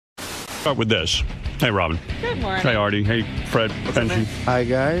Start with this. Hey, Robin. Good morning. Hey, Artie. Hey, Fred. Benji. Hi,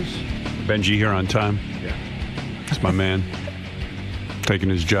 guys. Benji here on time. Yeah. That's my man. Taking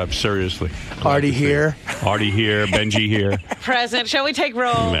his job seriously. Artie here. Artie here. Benji here. Present. Shall we take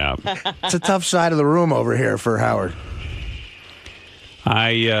roll? Yeah. It's a tough side of the room over here for Howard.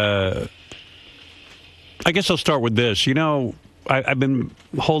 I guess I'll start with this. You know, I've been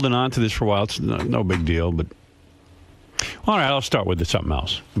holding on to this for a while. It's no big deal, but all right, I'll start with something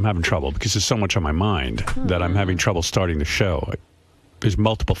else. I'm having trouble because there's so much on my mind that I'm having trouble starting the show. There's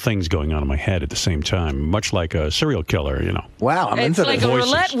multiple things going on in my head at the same time, much like a serial killer, you know. Wow, I'm It's into like this. a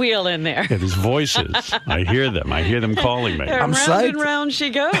roulette wheel in there. Yeah, there's voices. I hear them. I hear them calling me. I'm round psyched. and round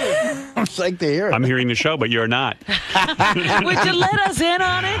she goes. I'm psyched to hear it. I'm hearing the show, but you're not. Would you let us in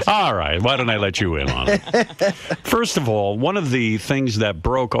on it? All right, why don't I let you in on it? First of all, one of the things that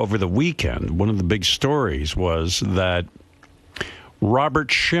broke over the weekend, one of the big stories was that Robert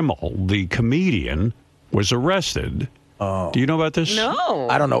Schimmel, the comedian, was arrested. Do you know about this? No.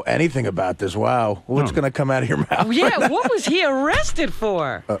 I don't know anything about this. Wow. What's going to come out of your mouth? Yeah, what was he arrested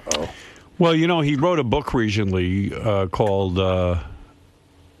for? Uh-oh. Well, you know, he wrote a book recently called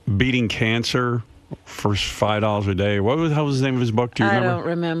Beating Cancer for $5 a day. What was his name of his book? Do you I remember? don't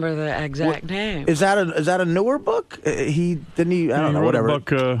remember the exact name. Is that a newer book? I don't know, wrote whatever. A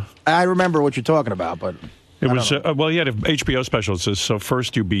book, I remember what you're talking about, but it was well, he had an HBO special. It says, "So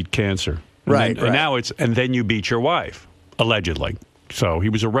first you beat cancer, and Right, then, right. And now it's and then you beat your wife, allegedly." So he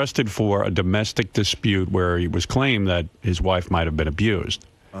was arrested for a domestic dispute where he was claimed that his wife might have been abused.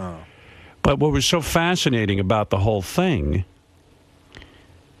 Oh. But what was so fascinating about the whole thing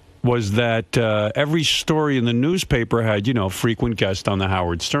was that every story in the newspaper had, you know, frequent guest on the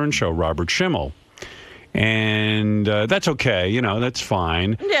Howard Stern show, Robert Schimmel. And that's okay, you know, that's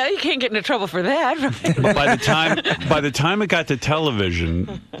fine. Yeah, you can't get into trouble for that, right? But by the time it got to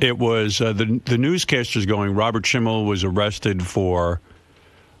television, it was the newscasters going, Robert Schimmel was arrested for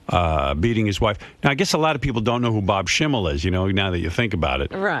beating his wife. Now, I guess a lot of people don't know who Bob Schimmel is, you know, now that you think about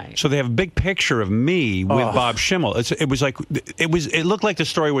it. Right. So they have a big picture of me with Bob Schimmel. It looked like the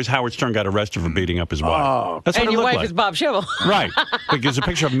story was Howard Stern got arrested for beating up his wife. Oh. That's what And it your looked wife like. is Bob Schimmel. Right. Like there's a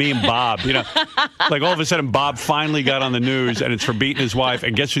picture of me and Bob, you know. Like all of a sudden Bob finally got on the news and it's for beating his wife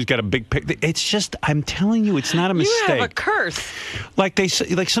and guess who's got a big picture. It's just, I'm telling you, it's not a mistake. You have a curse. Like they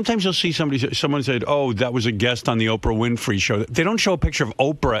say, like sometimes you'll see someone said, "Oh, that was a guest on the Oprah Winfrey show." They don't show a picture of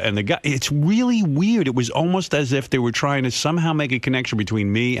Oprah and the guy. It's really weird. It was almost as if they were trying to somehow make a connection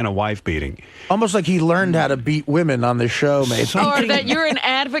between me and a wife beating. Almost like he learned how to beat women on the show, mate. Or that you're an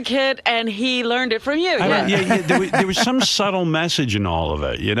advocate and he learned it from you. There was some subtle message in all of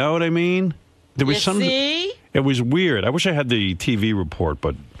it. You know what I mean? There was See? It was weird. I wish I had the TV report,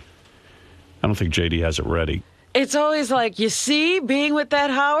 but I don't think JD has it ready. It's always like, you see, being with that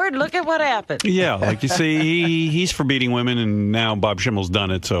Howard, look at what happened. Yeah, like you see, he's for beating women, and now Bob Schimmel's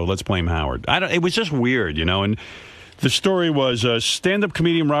done it, so let's blame Howard. It was just weird, you know. And the story was stand-up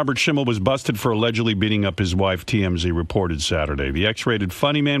comedian Robert Schimmel was busted for allegedly beating up his wife, TMZ reported Saturday. The X-rated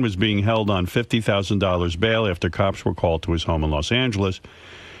funny man was being held on $50,000 bail after cops were called to his home in Los Angeles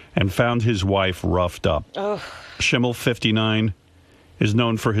and found his wife roughed up. Ugh. Schimmel, 59, is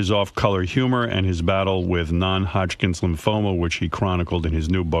known for his off-color humor and his battle with non-Hodgkin's lymphoma, which he chronicled in his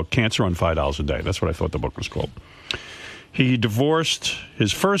new book, Cancer on $5 a Day. That's what I thought the book was called. He divorced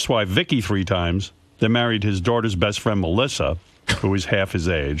his first wife, Vicky, 3 times, then married his daughter's best friend, Melissa, who is half his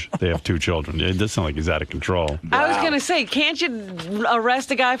age. They have 2 children. It does sound like he's out of control. I was going to say, can't you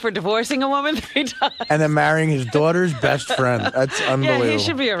arrest a guy for divorcing a woman 3 times? And then marrying his daughter's best friend. That's unbelievable. Yeah, he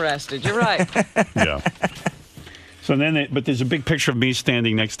should be arrested. You're right. Yeah. So then, but there's a big picture of me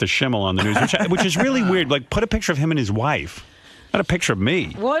standing next to Schimmel on the news, which is really weird. Like, put a picture of him and his wife, not a picture of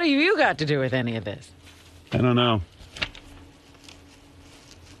me. What have you got to do with any of this? I don't know.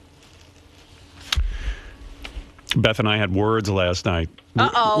 Beth and I had words last night.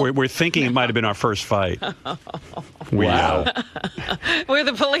 Uh-oh. We're thinking it might have been our first fight. Wow. Were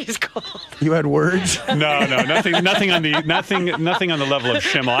the police called? You had words? No, nothing on the level of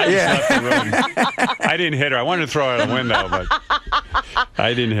Schimmel. I just left the room. I didn't hit her. I wanted to throw her out the window, but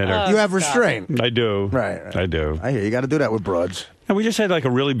I didn't hit her. You have restraint. I do. Right. I do. I hear you got to do that with broads. And we just had like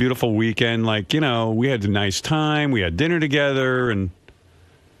a really beautiful weekend. Like, you know, we had a nice time. We had dinner together and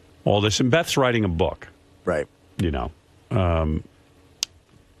all this. And Beth's writing a book. Right. You know.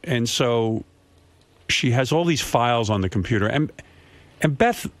 And so she has all these files on the computer. And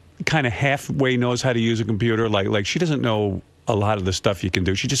Beth kind of halfway knows how to use a computer. Like she doesn't know a lot of the stuff you can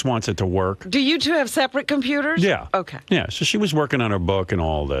do. She just wants it to work. Do you two have separate computers? Yeah. Okay. Yeah. So she was working on her book and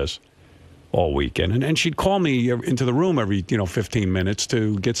all this. all weekend. And she'd call me into the room every, 15 minutes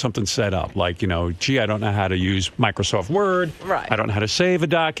to get something set up. Like, gee, I don't know how to use Microsoft Word. Right. I don't know how to save a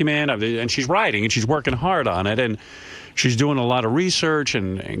document. And she's writing, and she's working hard on it. And she's doing a lot of research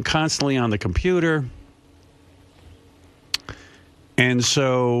and constantly on the computer. And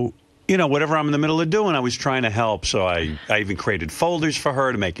so, whatever I'm in the middle of doing, I was trying to help. So I even created folders for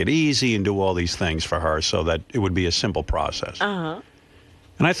her to make it easy and do all these things for her so that it would be a simple process. Uh-huh.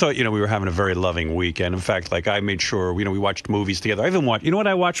 And I thought, we were having a very loving weekend. In fact, I made sure, we watched movies together. I even watched, what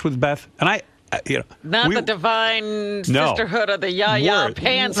I watched with Beth? And the divine sisterhood of the yaya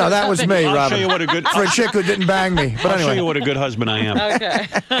pants. No, that was me, Robin. I'll show you what a good... For a chick who didn't bang me. But I'll anyway. show you what a good husband I am. Okay.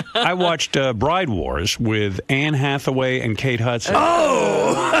 I watched Bride Wars with Anne Hathaway and Kate Hudson.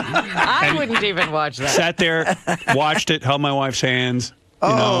 Oh! I wouldn't even watch that. Sat there, watched it, held my wife's hands.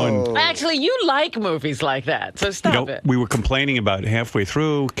 And Actually, you like movies like that, so stop it. We were complaining about halfway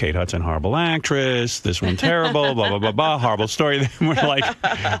through, Kate Hudson, horrible actress, this one terrible, blah, blah, blah, blah, horrible story. Then we're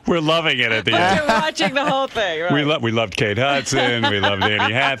like, we're loving it at the end. You're watching the whole thing, right? We loved Kate Hudson, we loved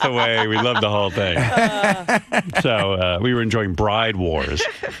Annie Hathaway, we loved the whole thing. So we were enjoying Bride Wars.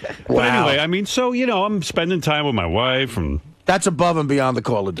 But anyway, I'm spending time with my wife and... That's above and beyond the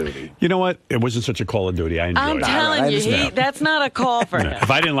Call of Duty. You know what? It wasn't such a Call of Duty. I enjoyed I'm it. telling you, that's not a call for him. If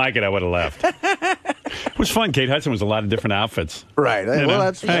I didn't like it, I would have left. It was fun. Kate Hudson was a lot of different outfits. Right.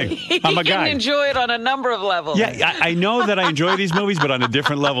 That's... Hey, I'm a He guy. can enjoy it on a number of levels. Yeah, I know that I enjoy these movies, but on a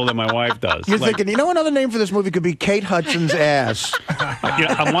different level than my wife does. You're thinking, another name for this movie could be Kate Hudson's ass.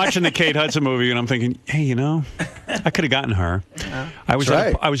 I'm watching the Kate Hudson movie, and I'm thinking, hey, I could have gotten her. I was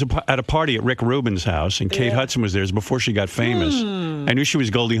at a party at Rick Rubin's house, and Kate Hudson was there. It was before she got famous. I knew she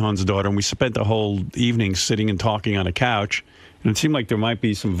was Goldie Hawn's daughter, and we spent the whole evening sitting and talking on a couch. And it seemed like there might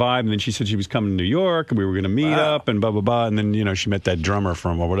be some vibe. And then she said she was coming to New York, and we were going to meet up, and blah, blah, blah. And then, she met that drummer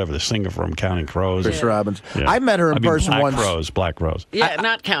from, or whatever, the singer from Counting Crows. Chris Robbins. Yeah. I met her in person once. Black Crows. Yeah,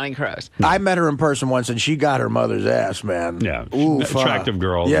 not Counting Crows. I met her in person once, and she got her mother's ass, man. Yeah. Ooh, attractive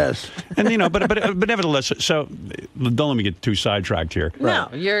girl. Yes. And, but nevertheless, so don't let me get too sidetracked here. No,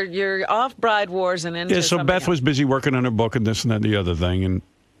 you're off Bride Wars and into so Beth was busy working on her book and this and that and the other thing.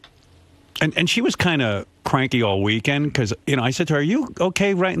 And she was kind of cranky all weekend because, I said to her, are you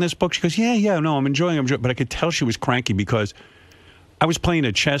okay writing this book? She goes, yeah, no, I'm enjoying it. But I could tell she was cranky because I was playing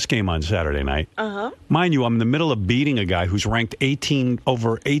a chess game on Saturday night. Uh-huh. Mind you, I'm in the middle of beating a guy who's ranked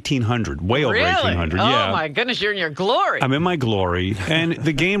over 1,800, way over 1,800. Oh, yeah. my goodness, you're in your glory. I'm in my glory. And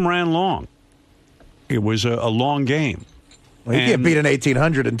the game ran long. It was a long game. Well, you can't beat an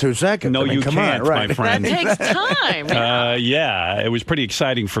 1800 in 2 seconds. No, you can't, my friend. That takes time. Yeah, it was pretty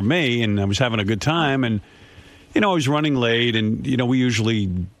exciting for me, and I was having a good time. And, I was running late, and, we usually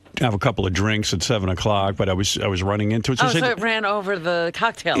have a couple of drinks at 7 o'clock, but I was running into it. So, so it ran over the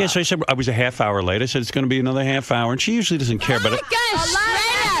cocktail hour. So I said I was a half hour late. I said it's going to be another half hour, and she usually doesn't care. Oh, my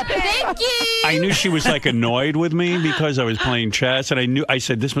gosh, thank you. I knew she was annoyed with me because I was playing chess, and I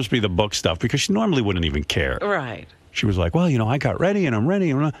said this must be the book stuff because she normally wouldn't even care. Right. She was like, well, I got ready and I'm ready.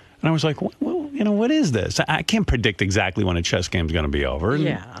 And I was like, well, what is this? I can't predict exactly when a chess game's going to be over.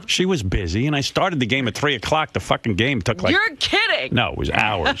 And she was busy, and I started the game at 3 o'clock. The fucking game took You're kidding. No, it was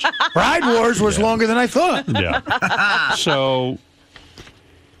hours. Bride Wars was longer than I thought. Yeah. So,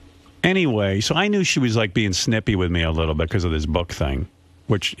 anyway, I knew she was being snippy with me a little bit because of this book thing.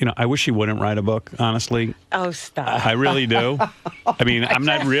 Which, I wish she wouldn't write a book, honestly. Oh, stop. I really do. I mean, I'm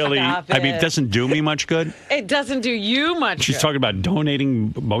not really, it doesn't do me much good. It doesn't do you much She's good. talking about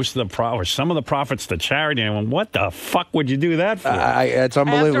donating most of the or some of the profits to charity. And I went, what the fuck would you do that for? It's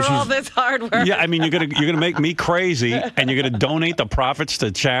unbelievable. After all this hard work. Yeah, I mean, you're gonna make me crazy, and you're gonna donate the profits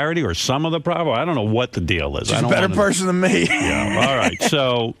to charity or some of the profit. I don't know what the deal is. She's a better person than me. Yeah, all right.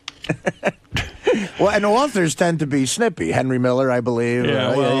 So... Well, and authors tend to be snippy. Henry Miller, I believe.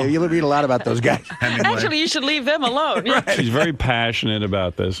 Yeah, you read a lot about those guys. Actually, you should leave them alone. Right. She's very passionate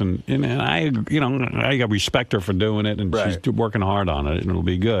about this, and I respect her for doing it, and she's working hard on it, and it'll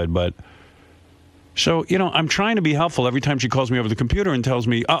be good. But so I'm trying to be helpful every time she calls me over the computer and tells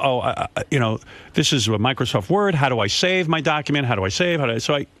me, this is Microsoft Word. How do I save my document? How do I save?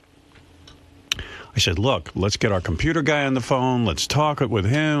 I said, look, let's get our computer guy on the phone. Let's talk it with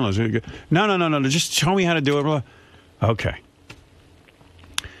him. No. Just show me how to do it. Okay.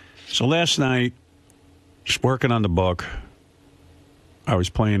 So last night, just working on the book, I was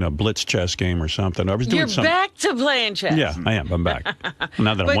playing a blitz chess game or something. I was doing You're something. back to playing chess. Yeah, I am. I'm back.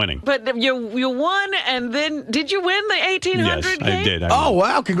 Now that I'm winning. But you won, and then did you win the 1800 Yes, game? I did. Oh,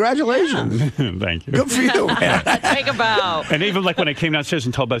 wow. Congratulations. Thank you. Good for you, man. Take a bow. And even like when I came downstairs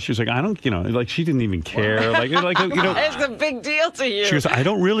and told Beth, she was like, I don't, like she didn't even care. Like you know, It's a big deal to you. she goes, I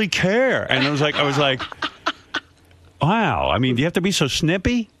don't really care. And I was like, wow. I mean, do you have to be so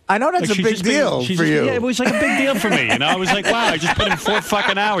snippy? I know that's Like, a big deal for you. Yeah, it was like a big deal for me. I was like, wow, I just put in 4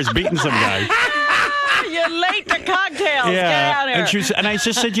 fucking hours beating some guy. You're late to cocktails. Get out here. And I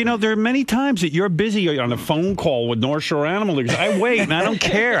just said, there are many times that you're busy on a phone call with North Shore Animal Leagues. I wait, and I don't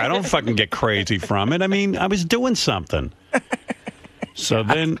care. I don't fucking get crazy from it. I mean, I was doing something. So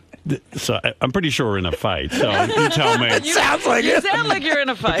then... So I'm pretty sure we're in a fight. So you tell me. Sounds like You it. sound like you're in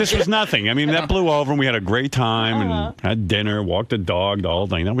a fight. But this was nothing. I mean, that blew over, and we had a great time, and had dinner, walked the dog, the whole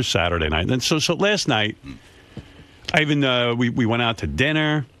thing. That was Saturday night. And then so last night, I even we went out to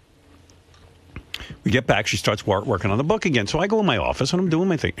dinner. We get back. She starts working on the book again. So I go in my office, and I'm doing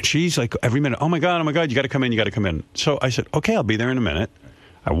my thing. And she's like, every minute, oh my God, you got to come in, you got to come in. So I said, okay, I'll be there in a minute.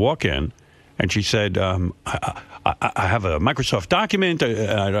 I walk in. And she said, I have a Microsoft document.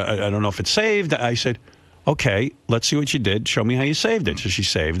 I don't know if it's saved. I said, okay, let's see what you did. Show me how you saved it. So she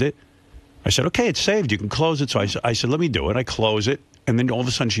saved it. I said, okay, it's saved. You can close it. So I said, let me do it. I close it. And then all of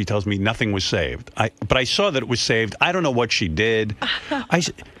a sudden she tells me nothing was saved. But I saw that it was saved. I don't know what she did.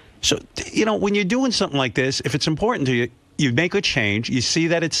 So, when you're doing something like this, if it's important to you, you make a change. You see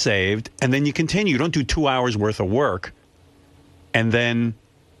that it's saved. And then you continue. You don't do 2 hours worth of work. And then...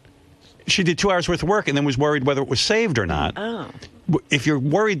 She did 2 hours worth of work and then was worried whether it was saved or not. Oh. If you're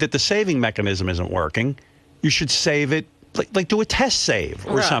worried that the saving mechanism isn't working, you should save it, like do a test save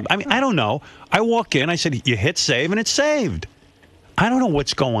or something. I mean, I don't know. I walk in, I said, you hit save and it's saved. I don't know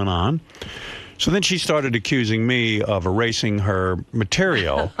what's going on. So then she started accusing me of erasing her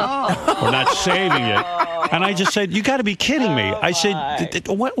material or not saving it. And I just said, you got to be kidding me. I said,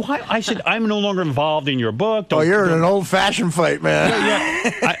 what? Why? I said, I'm no longer involved in your book. You're in an old-fashioned fight, man.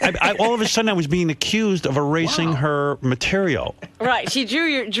 Yeah. I all of a sudden, I was being accused of erasing her material. Right. She drew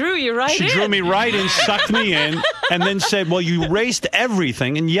you right in. She drew me right in, sucked me in, and then said, well, you erased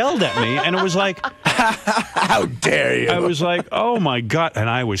everything, and yelled at me. And it was like... How dare you? I was like, oh, my God. And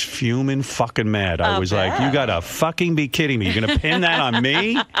I was fuming fucking mad. I was like, you got to fucking be kidding me. You're going to pin that on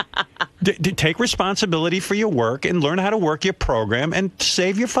me? Take responsibility for your work and learn how to work your program and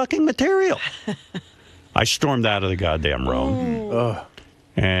save your fucking material. I stormed out of the goddamn room.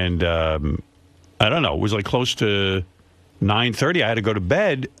 And I don't know. It was like close to 9:30. I had to go to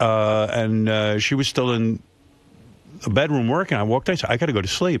bed, and she was still in the bedroom working. I walked out. I said, I got to go to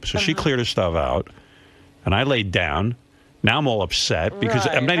sleep. So she cleared her stuff out, and I laid down. Now I'm all upset because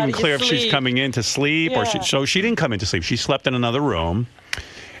I'm not even clear if she's coming in to sleep or so she didn't come in to sleep. She slept in another room.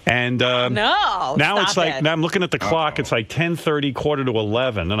 And now it's like now I'm looking at the clock. It's like 10:30,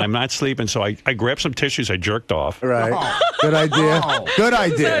 10:45, and I'm not sleeping. So I grabbed some tissues. I jerked off. Right. Good idea. Good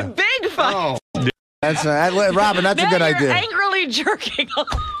It's a idea. big fight. That's Robin. That's a good You're idea. angrily jerking off.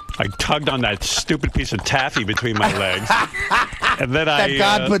 I tugged on that stupid piece of taffy between my legs, and then That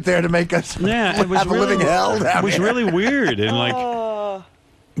God put there to make us it was have a living hell. It was really weird, and like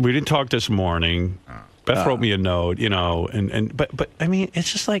we didn't talk this morning. Beth wrote me a note, but I mean,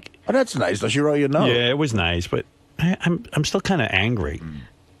 it's just like, Oh, that's nice. Though she wrote you a note. yeah, it was nice, but I'm still kind of angry.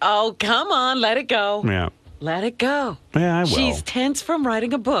 Oh, come on. Let it go. Yeah. Let it go. Yeah, I will. She's tense from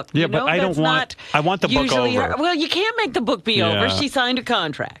writing a book. Yeah, You but know I don't that's want- not I want the book usually over. Well, you can't make the book be Yeah. over. She signed a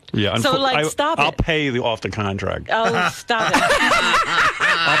contract. Yeah, So, stop I'll it. pay off the contract. Oh, stop it.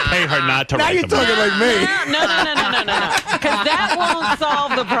 I'll pay her not to Now write you're the book. talking like me. No. Because that won't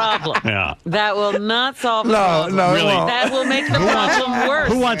solve the problem. Yeah. That will not solve the No, problem. no, it Really? won't. That will make the problem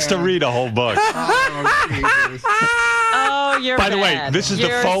worse. Who wants to read a whole book? Oh, you're By the way, bad. this is the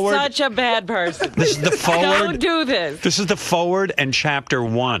You're forward- such a bad person. This is the forward. Don't do this. This is the forward and chapter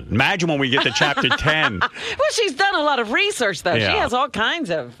 1. Imagine when we get to chapter 10. Well, she's done a lot of research, though. Yeah. She has all kinds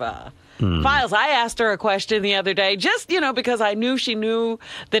of files. I asked her a question the other day, just, because I knew she knew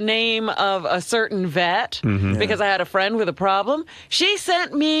the name of a certain vet, because I had a friend with a problem. She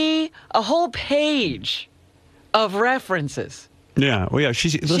sent me a whole page of references. Yeah. Well, yeah.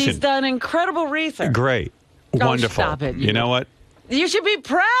 She's She's done incredible research. great. Wonderful. stop it. You know what? You should be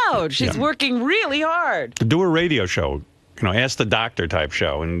proud. She's Yeah. working really hard. Do a radio show. Ask the doctor type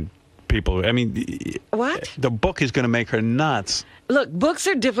show. And people, I mean, What? the book is going to make her nuts. Look, books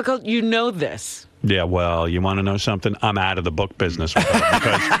are difficult. You know this. Yeah, well, you want to know something? I'm out of the book business with her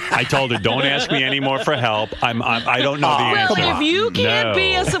because I told her, don't ask me anymore for help. I don't know the answer. Well, if you can't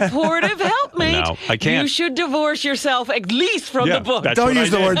be a supportive helpmate, No, I can't. you should divorce yourself at least from the book. Don't use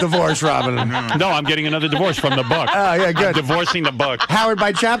the word divorce, Robin. No, I'm getting another divorce from the book. Oh, yeah, good. I'm divorcing the book. Howard,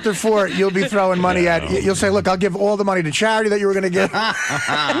 by chapter 4, you'll be throwing money at. You'll say, "Look, I'll give all the money to charity that you were going to give."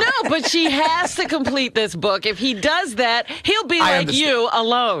 No, but she has to complete this book. If he does that, he'll be I like understand. you,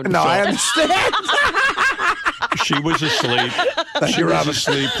 alone. No, I understand. She was asleep. She was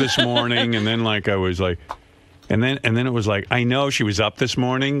asleep this morning, and then I was like, and then it was like, I know she was up this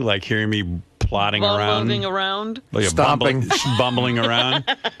morning, like hearing me plodding around, Moving around, like Stomping. bumbling around,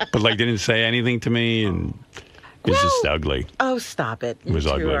 but didn't say anything to me, and it's just ugly. Oh, stop it! You was two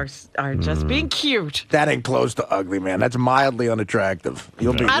ugly. are just being cute. That ain't close to ugly, man. That's mildly unattractive. I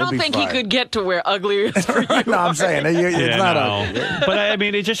don't think he could get to where ugly is for you. No, I'm saying it's not ugly. But I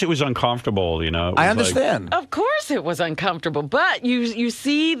mean, it was uncomfortable, you know. It was I understand. Of course it was uncomfortable, but you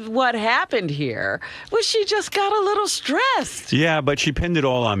see what happened here was she just got a little stressed. Yeah, but she pinned it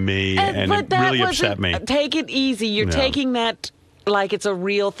all on me, and but it that really upset me. Take it easy. You're No. taking that like it's a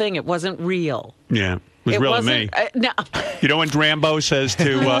real thing. It wasn't real. Yeah. It was real to me. No. You know when Rambo says to, he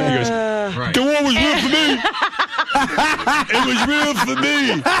goes, the war was real for me. It was real for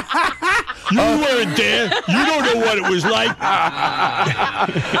me. You weren't there. You don't know what it was like.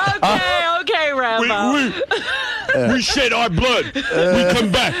 Okay, Rambo. We shed our blood. We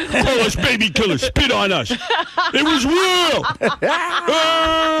come back. Call us baby killers. Spit on us. It was real.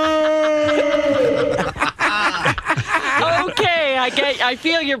 Okay, I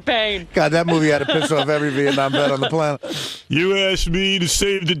feel your pain. God, that movie had to piss off every Vietnam vet on the planet. You asked me to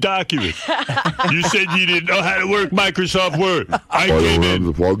save the document. You said you didn't know how to work Microsoft Word. I came in.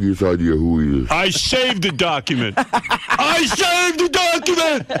 The foggiest idea who he is. I saved the document. I saved the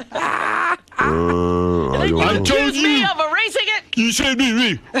document. I don't I know. told Accuse me you. of erasing it. You said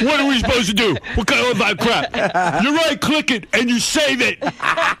me. What are we supposed to do? What kind of crap? You right-click it and you save it.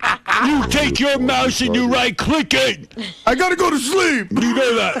 You take your mouse and you right-click it. I gotta go to sleep. You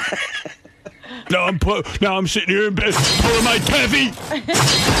know that. Now I'm sitting here in bed, pulling my taffy,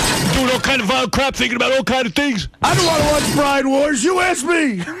 doing all kind of wild crap, thinking about all kind of things. I don't want to watch Bride Wars. You asked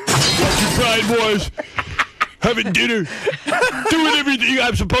me. Watching Pride Wars, having dinner, doing everything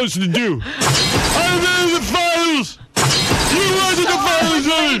I'm supposed to do. I'm in the files. You wasn't the files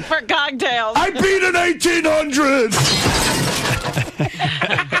of it. For cocktails. I beat an 1800.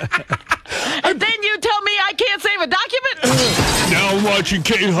 And then you tell me I can't save a document? Now I'm watching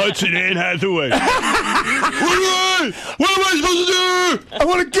Kate Hudson and Anne Hathaway. What am I supposed to do? I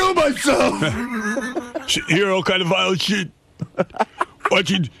want to kill myself. Sitting here, all kind of violent shit.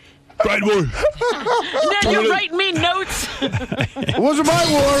 Watching Pride War. Now you're writing me notes. It wasn't my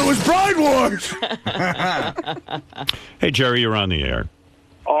war. It was Bride Wars. Hey, Jerry, you're on the air.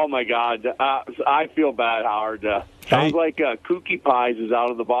 Oh, my God. I feel bad, Howard. Sounds like Kooky Pies is out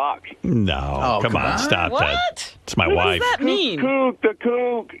of the box. No, come on, stop that. What? It's my What wife. does that mean? The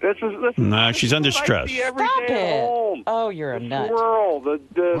kook. This is No, she's under what I stress. see every Stop day at it. home. Oh, you're a nut. Swirl,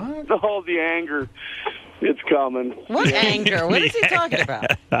 the anger. It's coming. What anger? What is he talking about?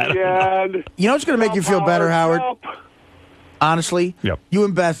 Yeah, and You know what's going to make you feel better, Howard? Trump. Honestly, Yep. you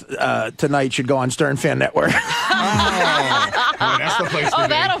and Beth tonight should go on Stern Fan Network. That's the place Oh, to be.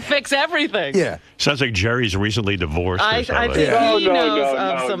 that'll fix everything. Yeah. Sounds like Jerry's recently divorced. I or something. think No, he no, knows no,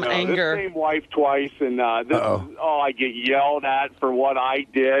 of no, some no. anger. This same wife twice, and I get yelled at for what I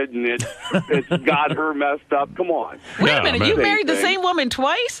did, and it's got her messed up. Come on. Wait No, a minute, man. you married the Same thing. same woman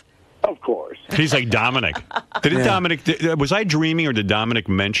twice? Of course. He's like Dominic. Was I dreaming, or did Dominic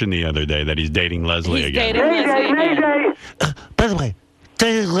mention the other day that he's dating Leslie He's again? dating Leslie again. By the way,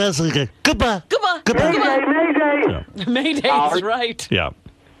 dating Leslie again. Goodbye. Goodbye. Mayday's Howard. right. Yeah.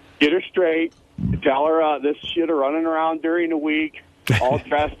 Get her straight. Tell her this shit are running around during the week, all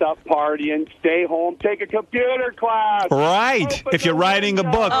dressed up, partying. Stay home. Take a computer class. Right. Open If you're the writing a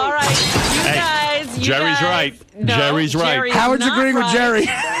window. book. All right, you Jerry's guys. right. No, Jerry's right. Jerry is Howard's not agreeing with right. Jerry.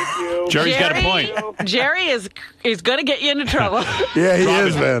 Thank you. Jerry's got a point. Jerry is going to get you into trouble. Yeah, he Robin.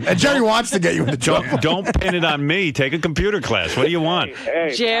 is, man. And Jerry wants to get you into trouble. Don't pin it on me. Take a computer class. What do you want?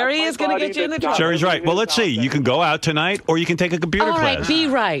 Hey, Jerry that's is my gonna buddy get you in the that's not trouble. Jerry's right. living Well, in let's see. South You can go out tonight, or you can take a computer All right, class. be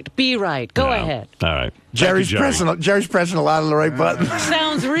right. Be right. Go No. ahead. All right. Jerry's Thank you, Jerry. pressing a lot of the right buttons.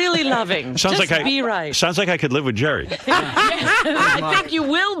 Sounds really loving. Sounds Just like be right. Sounds like I could live with Jerry. I think you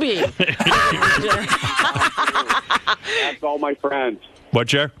will be. Ask all my friends. What,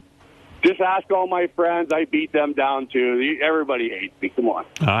 Jer? Just ask all my friends. I beat them down too. Everybody hates me. Come on.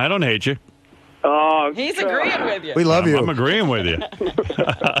 I don't hate you. He's agreeing with you. We love you. I'm agreeing with you.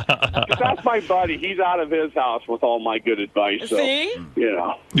 That's my buddy. He's out of his house with all my good advice. So, See? You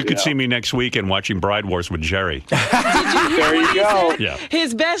know. You could see me next weekend watching Bride Wars with Jerry. There you go. Yeah.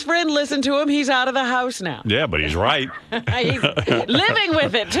 His best friend listened to him. He's out of the house now. Yeah, but he's right. He's living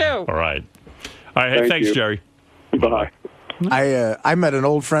with it, too. All right. All right. Hey, Thank thanks, you. Jerry. Bye. I met an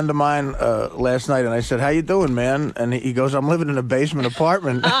old friend of mine last night, and I said, "How you doing, man?" And he goes, "I'm living in a basement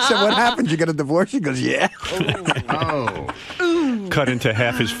apartment." I said, "What happened? You get a divorce?" He goes, "Yeah." Oh. Cut into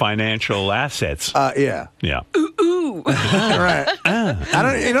half his financial assets. Yeah. Yeah. Right.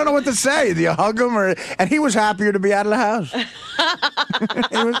 You don't know what to say. Do you hug him or? And he was happier to be out of the house.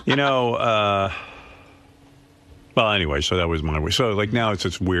 You know, well, anyway, so that was my way. So, like, now it's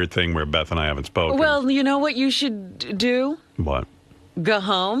this weird thing where Beth and I haven't spoken. Well, you know what you should do? What? Go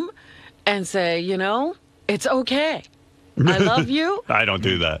home and say, it's okay. I love you. I don't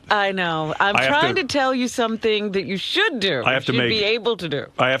do that. I know. I'm I have trying to- to tell you something that you should do. I have to should make- be able to do.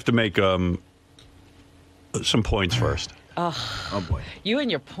 I have to make some points first. Oh, boy. You and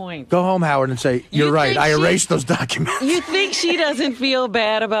your points. Go home, Howard, and say, "You're You right. think I she- erased those documents." You think she doesn't feel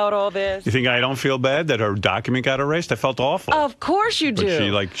bad about all this? You think I don't feel bad that her document got erased? I felt awful. Of course you But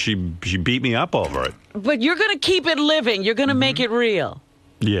do. she beat me up over it. But you're going to keep it living. You're going to make it real.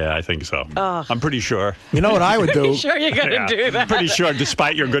 Yeah, I think so. I'm pretty sure. You know what I would do? You sure you're going to Yeah, do that? I'm pretty sure,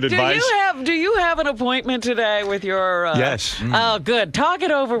 despite your good advice. Do you have an appointment today with your? Yes. Oh, good. Talk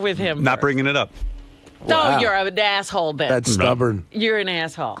it over with him. Not first. bringing it up. Oh, you're an asshole then. That's stubborn. You're an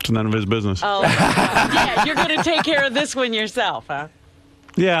asshole. It's none of his business. Oh, yeah. You're going to take care of this one yourself, huh?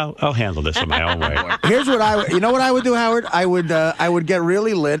 Yeah, I'll handle this in my own way. Here's what I would. You know what I would do, Howard? I would get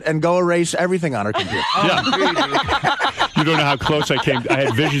really lit and go erase everything on her computer. You don't know how close I came. I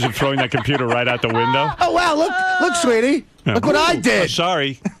had visions of throwing that computer right out the window. Oh wow! Look, sweetie. Look what I Oh, did.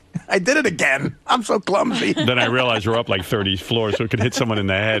 sorry. I did it again. I'm so clumsy. Then I realized we're up like 30 floors, so it could hit someone in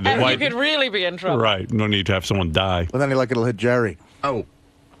the head. And Why- you could really be in trouble. Right. No need to have someone die. Well, then it'll hit Jerry. Oh.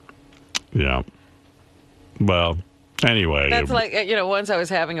 Yeah. Well, anyway. That's like, once I was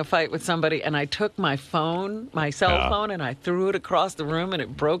having a fight with somebody and I took my phone, my cell phone, and I threw it across the room and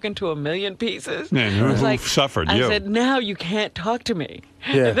it broke into a million pieces. And It was who suffered? I You. said, now you can't talk to me.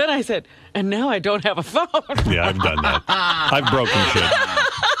 Yeah. And then I said, and now I don't have a phone. Yeah, I've done that. I've broken shit.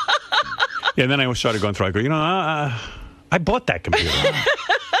 Yeah, and then I started going through. I go, I bought that computer.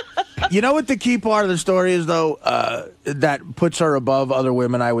 You know what the key part of the story is, though, that puts her above other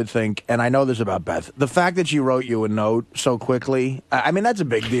women, I would think, and I know this about Beth. The fact that she wrote you a note so quickly, I mean, that's a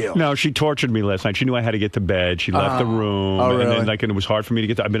big deal. No, she tortured me last night. She knew I had to get to bed. She left the room. Oh, And really? then, and it was hard for me to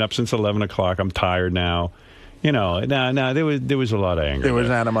get to. I've been up since 11 o'clock. I'm tired now. No, there was a lot of anger. There was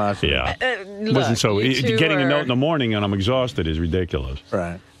animosity. Yeah. It Look, wasn't so. you two Getting a are- note in the morning and I'm exhausted is ridiculous.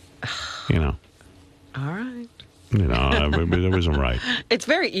 Right. All right. It wasn't right. It's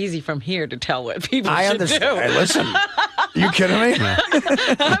very easy from here to tell what people I should understand. do. Hey, listen. You kidding me?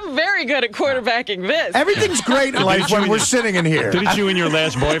 I'm very good at quarterbacking this. Everything's great in life when we're sitting in here. Didn't you and your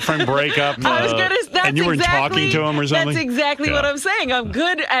last boyfriend break up? I was gonna. That's and you weren't exactly, talking to him or something? That's exactly Yeah. what I'm saying. I'm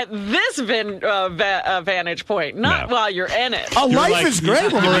good at this vantage point, not No. while you're in it. Oh, You're life like- is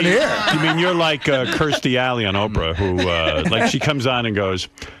great when we're in here. You mean you're like Kirstie Alley on Oprah, who like she comes on and goes,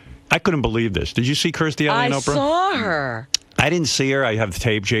 "I couldn't believe this." Did you see Kirstie Alley on I Oprah? saw her. I didn't see her. I have the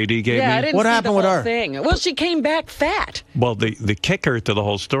tape JD gave Yeah, me. I didn't What see happened the with whole her? thing. Well, she came back fat. Well, the kicker to the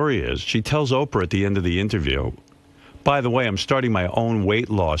whole story is she tells Oprah at the end of the interview, "By the way, I'm starting my own weight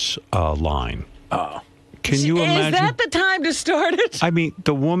loss line." Oh. Can you imagine? Is that the time to start it? I mean,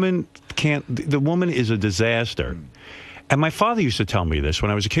 the woman can't. The woman is a disaster. And my father used to tell me this when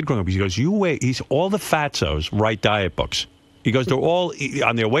I was a kid growing up. He goes, "You wait." All the fatzos write diet books. He goes, "They're all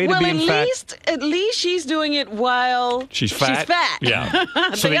on their way to Well, being fat." at least she's doing it while She's fat. She's fat. Yeah.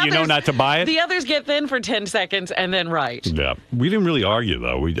 So The that you know others- not to buy it. The others get thin for 10 seconds and then right. Yeah. We didn't really argue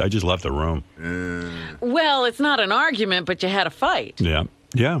though. I just left the room. Well, it's not an argument, but you had a fight. Yeah.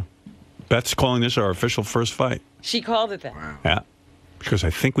 Yeah. Beth's calling this our official first fight. She called it that. Yeah. Because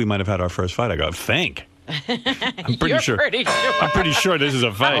I think we might have had our first fight. I go, think. I'm pretty You're sure. pretty sure. I'm pretty sure this is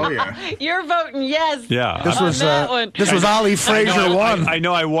a fight. Oh, yeah. You're voting yes. Yeah. This on was that one. this was Ollie Frazier one. I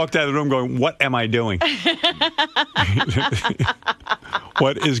know I walked out of the room going, what am I doing?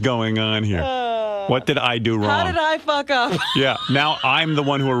 What is going on here? What did I do wrong? How did I fuck up? Yeah, now I'm the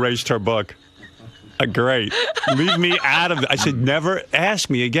one who erased her book. Great. Leave me out of it. I said, never ask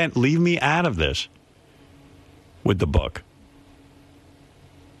me again. Leave me out of this with the book.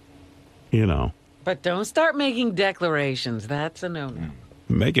 But don't start making declarations. That's a no-no.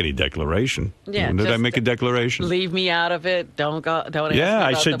 make any declaration. Yeah, When did I just make a declaration? Leave me out of it. Don't go. Don't. Yeah, ask me I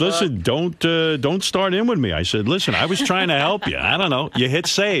about said, the listen, book. don't start in with me. I said, listen, I was trying to help you. I don't know. You hit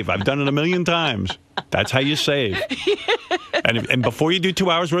save. I've done it a million times. That's how you save. And before you do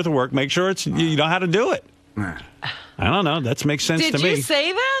 2 hours worth of work, make sure you know how to do it. I don't know. That makes sense to me. Did you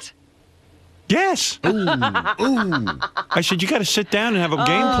say that? Yes. Ooh. I said, you got to sit down and have a game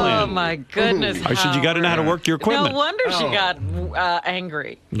plan. Oh, my goodness. I said, you got to know how to work your equipment. No wonder she got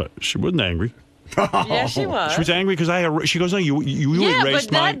angry. No, she wasn't angry. Yeah, she was. She was angry because she goes, no, you yeah, erased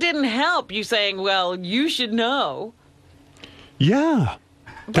but my... that didn't help. You saying, well, you should know. Yeah.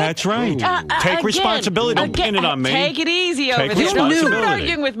 That's right. Take Again, responsibility. Don't pin it on me. Take it easy over Take there. Don't start responsibility.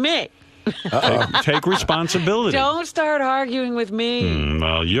 arguing with me. Take responsibility. Don't start arguing with me.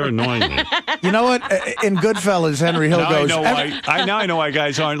 Well, you're annoying me. You know what? In Goodfellas, Henry Hill goes. Now I know why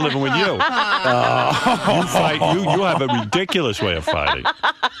guys aren't living with you. You fight. You have a ridiculous way of fighting.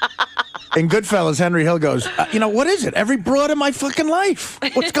 In Goodfellas, Henry Hill goes, you know, what is it? Every broad in my fucking life.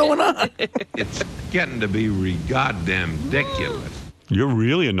 What's going on? It's getting to be goddamn ridiculous. You're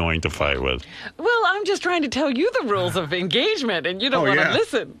really annoying to fight with. Well, I'm just trying to tell you the rules of engagement, and you don't want to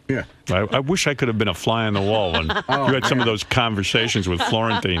listen. Yeah. I wish I could have been a fly on the wall when you had some of those conversations with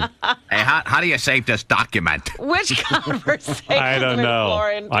Florentine. Hey, how do you save this document? Which conversation? I don't with know.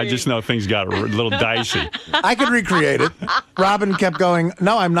 Florentine? I just know things got a little dicey. I could recreate it. Robin kept going,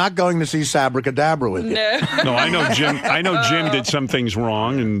 no, I'm not going to see Sabracadabra with you. No, I know Jim did some things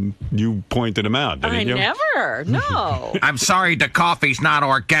wrong, and you pointed him out, didn't you? Never. No. I'm sorry, the coffee's not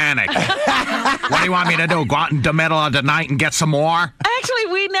organic. What do you want me to do? Go out in the middle of the night and get some more? Actually,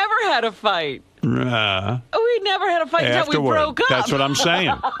 we never had a fight. We never had a fight until we Afterward. broke up. That's what I'm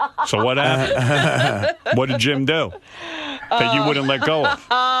saying. So what happened? What did Jim do that you wouldn't let go of?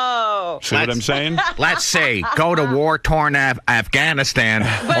 Oh. See what I'm saying? Let's see. Go to war-torn Afghanistan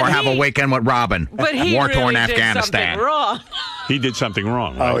or have a weekend with Robin. But he war-torn really did Afghanistan. something wrong. He did something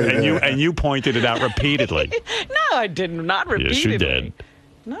wrong, right? Oh, yeah. And you pointed it out repeatedly. No, I did not repeatedly. Yes, you did.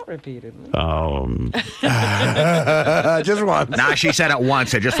 Not repeatedly. Just once. Nah, she said it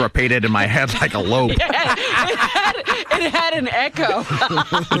once. It just repeated in my head like a loop. It had an echo.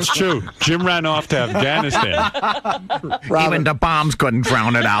 It's true. Jim ran off to Afghanistan. Robin, Even the bombs couldn't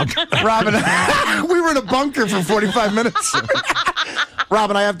drown it out. Robin, we were in a bunker for 45 minutes.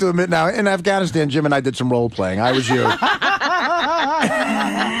 Robin, I have to admit now, in Afghanistan, Jim and I did some role playing. I was you.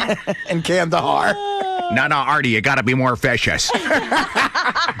 In Kandahar. No, Artie, you got to be more vicious.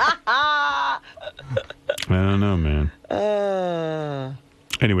 I don't know, man.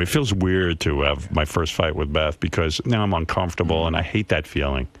 Anyway, it feels weird to have my first fight with Beth because now I'm uncomfortable and I hate that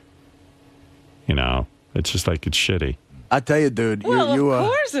feeling. You know, it's just like it's shitty. I tell you, dude, Well, you of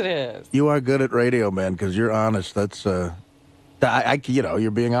course it is. you are good at radio, man, because you're honest. That's you're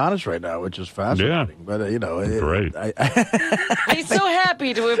being honest right now, which is fascinating. Yeah. But Great. He's so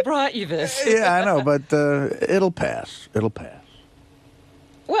happy to have brought you this. Yeah, I know, but it'll pass. It'll pass.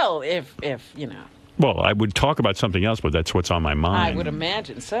 Well, if you know, Well, I would talk about something else, but that's what's on my mind. I would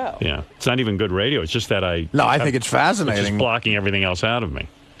imagine so. Yeah. It's not even good radio. It's just that I think it's fascinating. It's just blocking everything else out of me.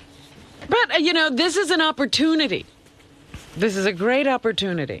 But this is an opportunity. This is a great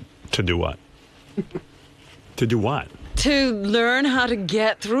opportunity. To do what? To do what? To learn how to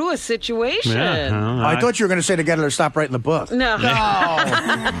get through a situation. Yeah, I thought you were going to say to get her to stop writing the book. No.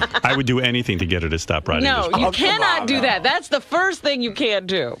 I would do anything to get her to stop writing No, this book. you cannot do that. That's the first thing you can't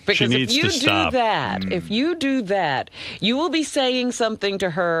do. Because needs if you to do stop. that, if you do that, you will be saying something to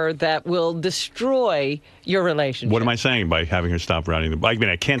her that will destroy your relationship. What am I saying by having her stop writing the book? I mean,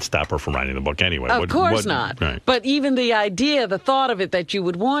 I can't stop her from writing the book anyway. Of course not. Right. But even the idea, the thought of it that you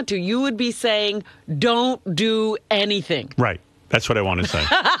would want to, you would be saying, don't do anything. Right. That's what I want to say.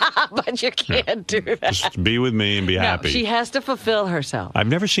 But you can't do that. Just be with me and be happy. She has to fulfill herself. I've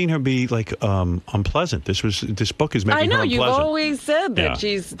never seen her be like unpleasant. This book is making I know her you've unpleasant. always said that Yeah.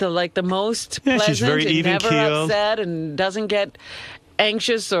 she's the most Yeah, pleasant she's very and never even-keeled. upset and doesn't get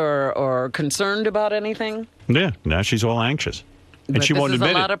anxious or concerned about anything. Yeah, now she's all anxious. And But she won't this is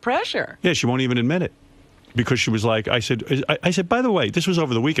admit a lot it. of pressure. Yeah, she won't even admit it. Because she was like, I said, by the way, this was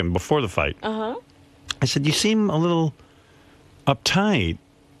over the weekend before the fight. Uh-huh. I said, you seem a little uptight.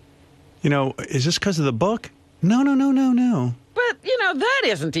 Is this because of the book? No. But, that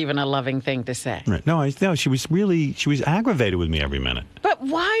isn't even a loving thing to say. Right. No, she was aggravated with me every minute. But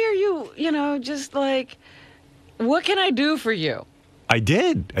why are you, just like, what can I do for you? I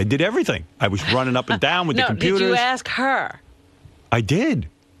did everything. I was running up and down with the computers. Did you ask her? I did.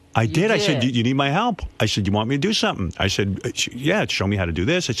 I did. said, you need my help. I said, you want me to do something? I said, yeah, show me how to do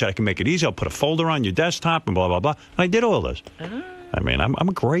this. I said, I can make it easy. I'll put a folder on your desktop and blah, blah, blah. And I did all this. I mean, I'm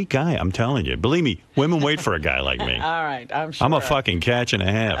a great guy. I'm telling you. Believe me, women wait for a guy like me. All right, I'm sure. I'm a fucking catch and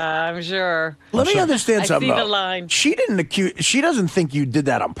a half. I'm sure. Let me understand I something. see the though. line. She doesn't think you did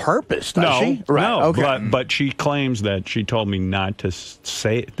that on purpose, does she? Right. No. Okay. But she claims that she told me not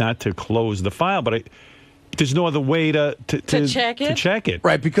to close the file. But there's no other way to check it? To check it.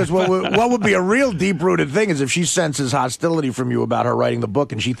 Right, because what would be a real deep-rooted thing is if she senses hostility from you about her writing the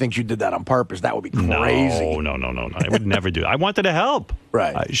book and she thinks you did that on purpose. That would be crazy. No. I would never do that. I wanted to help.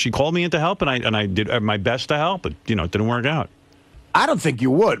 Right. She called me in to help, and I did my best to help, but, it didn't work out. I don't think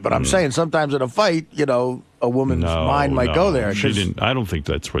you would, but I'm saying sometimes in a fight, a woman's mind might go there. She didn't. I don't think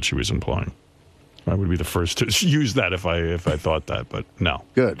that's what she was implying. I would be the first to use that if I thought that, but no.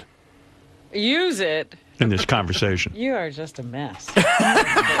 Good. Use it. In this conversation. You are just a mess.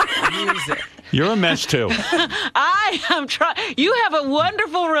 Use it. You're a mess, too. I am trying. You have a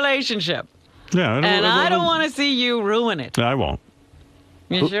wonderful relationship. Yeah. And I don't want to see you ruin it. I won't.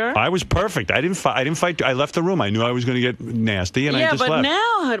 You sure? I was perfect. I didn't fight. I left the room. I knew I was going to get nasty, and I just left. Yeah,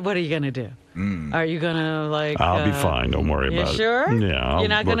 but now what are you going to do? Are you going to, I'll be fine. Don't worry about it. You sure? Yeah, You're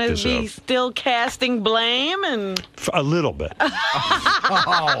not going to be still casting blame? A little bit.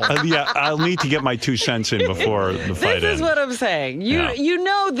 Yeah, I'll need to get my 2 cents in before the fight ends. This is what I'm saying. You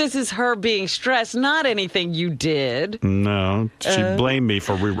know this is her being stressed, not anything you did. No, she blamed me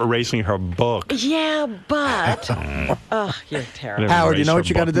for erasing her book. Yeah, but... oh, you're terrible. Howard, you know what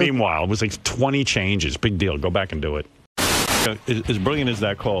you got to do? Meanwhile, it was like 20 changes. Big deal. Go back and do it. As brilliant as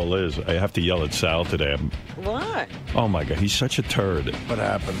that call is, I have to yell at Sal today. Why? Oh, my God. He's such a turd. What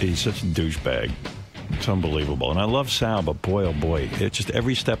happened? He's such a douchebag. It's unbelievable. And I love Sal, but boy, oh, boy. It's just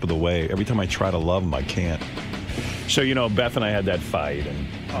every step of the way. Every time I try to love him, I can't. So, Beth and I had that fight.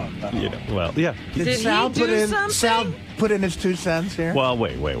 And, well, yeah. Did Sal he do something? Sal put in his 2 cents here? Well,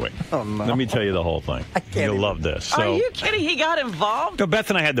 wait. Oh, no. Let me tell you the whole thing. You'll love this. So, are you kidding? He got involved? No, Beth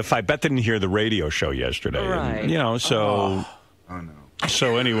and I had the fight. Beth didn't hear the radio show yesterday. Right. And, so... Oh, no.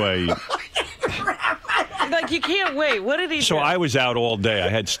 So anyway... Like, you can't wait. What did he do? So I was out all day. I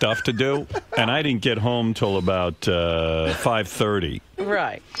had stuff to do, and I didn't get home till about 5:30.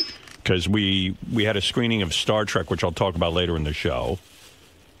 Right. Because we had a screening of Star Trek, which I'll talk about later in the show.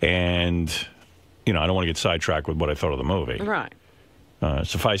 And, I don't want to get sidetracked with what I thought of the movie. Right.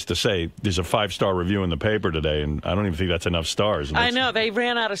 Suffice to say, there's a 5-star review in the paper today, and I don't even think that's enough stars. I know. They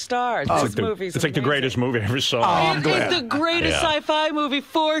ran out of stars. This movie's it's like the greatest movie I ever saw. Oh, I'm glad. It's the greatest sci-fi movie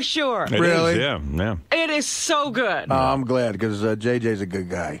for sure. It Really? is, yeah. It is so good. Oh, I'm glad, because JJ's a good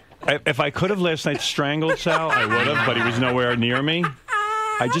guy. If I could have last night strangled Sal, I would have, but he was nowhere near me.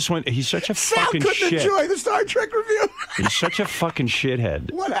 I just went, he's such a fucking Sal couldn't shit. enjoy the Star Trek review. He's such a fucking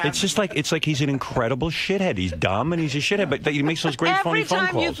shithead. What happened? It's like he's an incredible shithead. He's dumb and he's a shithead, but he makes those great phony Every phone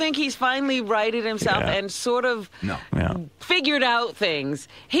time calls. you think he's finally righted himself and sort of figured out things,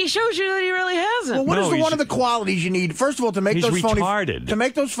 he shows you that he really hasn't. Well, what is one of the qualities you need? First of all, to make he's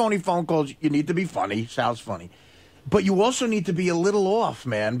those phony phone calls, you need to be funny. Sal's funny. But you also need to be a little off,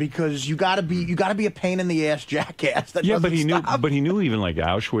 man, because you gotta be a pain in the ass jackass. That but he stop. knew even like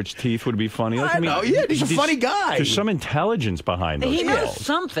Auschwitz teeth would be funny. Like, I know, yeah, he's a funny guy. There's some intelligence behind those He knows calls.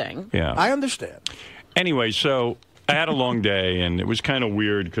 something. Yeah, I understand. Anyway, so I had a long day, and it was kind of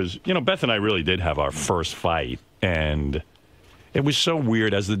weird because Beth and I really did have our first fight, and it was so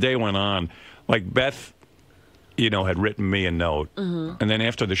weird as the day went on. Like Beth, had written me a note, and then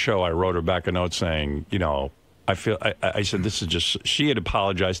after the show, I wrote her back a note saying, I said, this is just, she had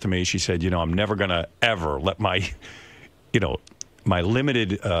apologized to me. She said, I'm never going to ever let my, my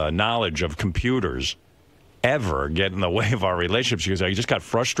limited knowledge of computers ever get in the way of our relationship. She goes, I just got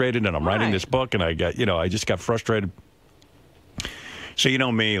frustrated and I'm writing this book and I just got frustrated.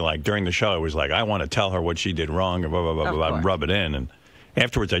 So, me, like during the show, it was like, I want to tell her what she did wrong and blah, blah, blah, blah, and rub it in. And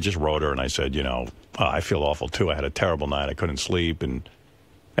afterwards, I just wrote her and I said, I feel awful too. I had a terrible night. I couldn't sleep and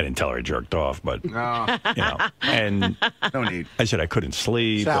I didn't tell her I jerked off, but, and No need. I said I couldn't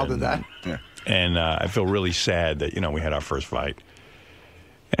sleep. Sal did that. Yeah. And I feel really sad that, we had our first fight.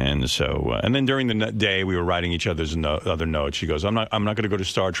 And so, and then during the day, we were writing each other's other notes. She goes, I'm not going to go to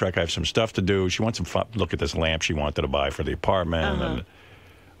Star Trek. I have some stuff to do. She wants some fun. Look at this lamp she wanted to buy for the apartment. And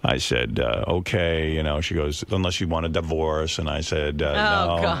I said, okay. She goes, unless you want a divorce. And I said,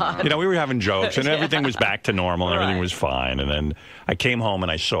 no. God. We were having jokes and everything was back to normal and everything was fine. And then I came home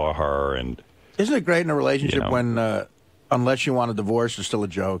and I saw her and. Isn't it great in a relationship when unless you want a divorce, it's still a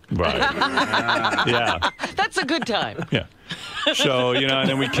joke? Right. Yeah. That's a good time. Yeah. So, and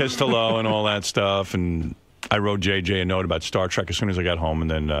then we kissed hello and all that stuff. And I wrote JJ a note about Star Trek as soon as I got home.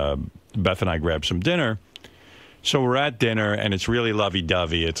 And then Beth and I grabbed some dinner. So we're at dinner, and it's really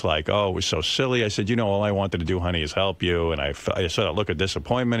lovey-dovey. It's like, oh, it was so silly. I said, you know, all I wanted to do, honey, is help you. And I said, I look at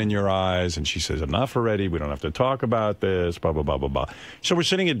disappointment in your eyes. And she says, enough already. We don't have to talk about this, blah, blah, blah, blah, blah. So we're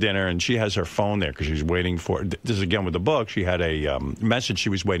sitting at dinner, and she has her phone there because she's waiting for, this is again with the book, she had a message she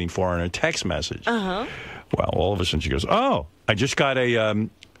was waiting for on her text message. Uh-huh. Well, all of a sudden she goes, oh, I just got an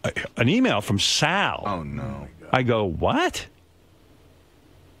email from Sal. Oh, no. I go, what?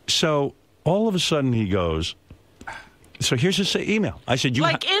 So all of a sudden he goes, so here's his email. I said, you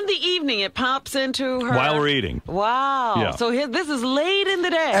like in the evening, it pops into her. While we're eating. Wow. Yeah. So this is late in the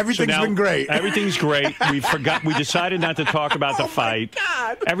day. Everything's been great. Everything's great. We decided not to talk about the fight.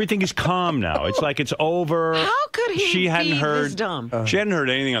 God. Everything is calm now. It's like it's over. How could he She hadn't be heard. this dumb? She hadn't heard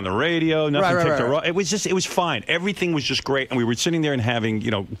anything on the radio. Nothing Right, ticked her right. off. It was fine. Everything was just great, and we were sitting there and having,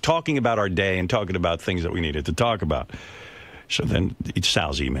 talking about our day and talking about things that we needed to talk about. So then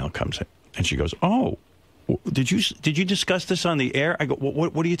Sal's email comes in, and she goes, "Oh, did you discuss this on the air?" I go,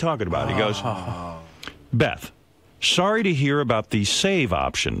 "What are you talking about?" He goes, "Beth, sorry to hear about the save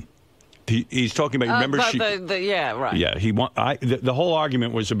option." He's talking about. Remember, yeah, right. Yeah, the whole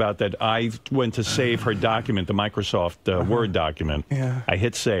argument was about that. I went to save her document, the Microsoft Word document. Yeah. I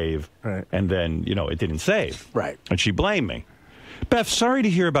hit save, right. And then it didn't save. Right. And she blamed me. Beth, sorry to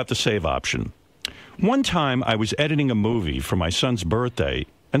hear about the save option. One time I was editing a movie for my son's birthday,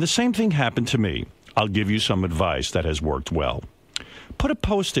 and the same thing happened to me. I'll give you some advice that has worked well. Put a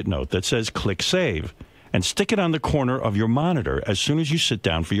Post-it note that says click save and stick it on the corner of your monitor as soon as you sit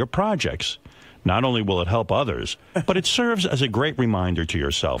down for your projects. Not only will it help others, but it serves as a great reminder to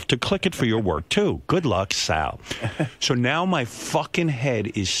yourself to click it for your work too. Good luck, Sal. So now my fucking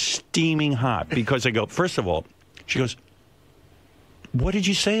head is steaming hot because I go, first of all, she goes, what did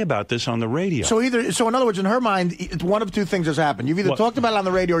you say about this on the radio? So in other words, in her mind, one of two things has happened. You've either talked about it on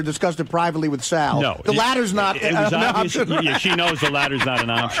the radio or discussed it privately with Sal. No. The latter's not it was an obvious, option. Yeah, she knows the latter's not an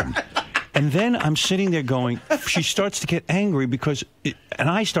option. And then I'm sitting there going, she starts to get angry because, and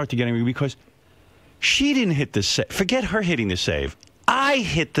I start to get angry because she didn't hit the save. Forget her hitting the save. I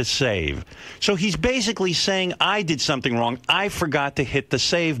hit the save. So he's basically saying I did something wrong. I forgot to hit the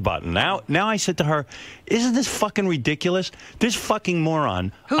save button. Now I said to her, isn't this fucking ridiculous? This fucking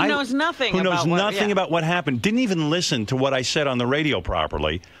moron. Who knows nothing about what happened. Didn't even listen to what I said on the radio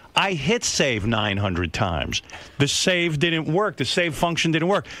properly. I hit save 900 times. The save didn't work. The save function didn't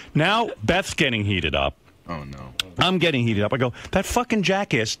work. Now Beth's getting heated up. Oh, no. I'm getting heated up. I go, that fucking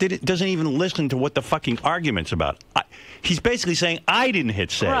jackass doesn't even listen to what the fucking argument's about. He's basically saying I didn't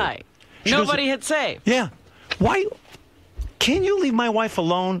hit save. Right. Nobody hit save. Yeah. Why? Can you leave my wife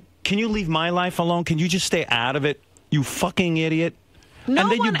alone? Can you leave my life alone? Can you just stay out of it? You fucking idiot. No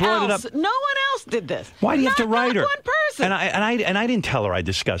and then one you brought else. it up. No one else did this. Why do you have to write her? Not one person. And I didn't tell her I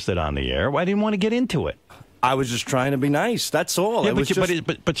discussed it on the air. I didn't want to get into it. I was just trying to be nice. That's all. Yeah,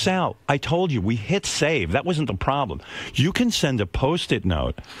 but Sal, I told you we hit save. That wasn't the problem. You can send a Post-it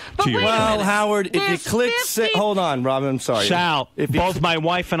note to your. Well, Howard, if you click, hold on, Robin. I'm sorry, Sal. Both my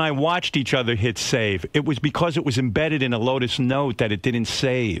wife and I watched each other hit save. It was because it was embedded in a Lotus Note that it didn't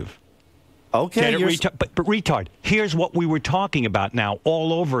save. Okay, but retard. Here's what we were talking about now,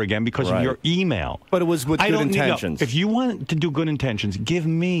 all over again because of your email. But it was with good intentions. If you want to do good intentions, give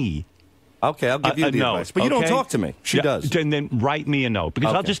me. Okay, I'll give you the advice. But you don't talk to me. She does. And then write me a note,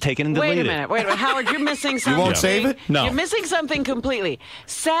 because I'll just take it and delete it. Wait a minute. Howard, you're missing something. You won't save it? No. You're missing something completely.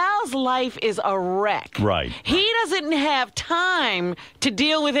 Sal's life is a wreck. Right. He doesn't have time to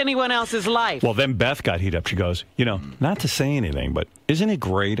deal with anyone else's life. Well, then Beth got heat up. She goes, not to say anything, but isn't it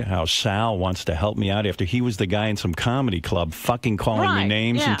great how Sal wants to help me out after he was the guy in some comedy club fucking calling me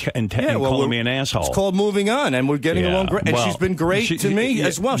names and calling me an asshole? It's called moving on, and we're getting along great. And she's been great to me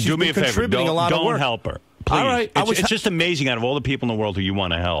as well. She's do me been a favor. contributing a lot of work. Don't help her. Please. All right. It's just amazing out of all the people in the world who you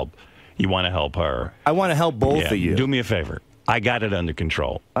want to help. You want to help her. I want to help both of you. Do me a favor. I got it under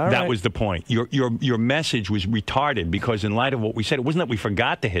control. That was the point. Your message was retarded because in light of what we said, it wasn't that we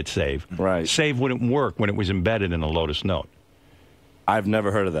forgot to hit save. Right. Save wouldn't work when it was embedded in a Lotus Note. I've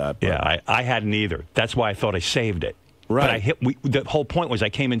never heard of that. But. Yeah, I hadn't either. That's why I thought I saved it. Right. But the whole point was I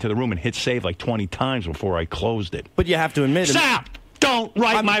came into the room and hit save like 20 times before I closed it. But you have to admit... Stop! Don't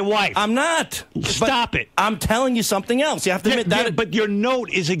write my wife. I'm not. Stop it. I'm telling you something else. You have to admit that. Yeah, but your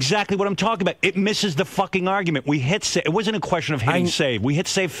note is exactly what I'm talking about. It misses the fucking argument. We hit save. It wasn't a question of hitting save. We hit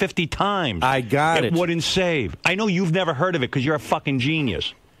save 50 times. I got it. It wouldn't save. I know you've never heard of it because you're a fucking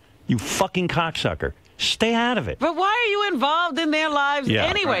genius. You fucking cocksucker. Stay out of it. But why are you involved in their lives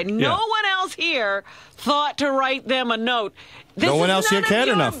anyway? Right. No one else here thought to write them a note. This No one is else here none cared of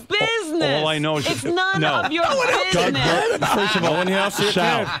your enough. business. All I know is it's none of your Doug, business. first of all, No one else here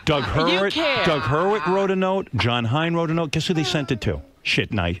Sal, cared. Doug Hurwitz, care. Doug Hurwitz wrote a note. John Hine wrote a note. Guess who they sent it to?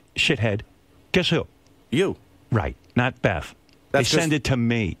 Shithead. Guess who? You. Right, not Beth. That's they send it to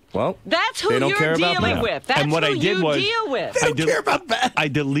me. Well, That's who they don't you're care about dealing me. with. That's And what who I did you was, deal with. They don't care about Beth. I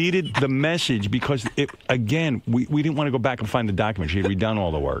deleted the message because, again, we didn't want to go back and find the document. She had redone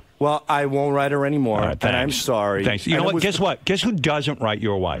all the work. Well, I won't write her anymore, All right, and I'm thanks. sorry. Thanks. You know what? Guess what? Guess who doesn't write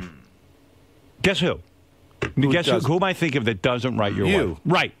your wife? Guess who? Guess doesn't? who am I thinking of that doesn't write your You. wife?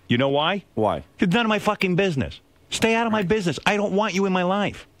 Right. You know why? Why? It's none of my fucking business. Stay out of my business. I don't want you in my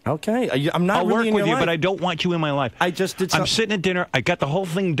life. Okay, I'm not I'll really work in with your you, life. but I don't want you in my life. I just did I'm something. sitting at dinner. I got the whole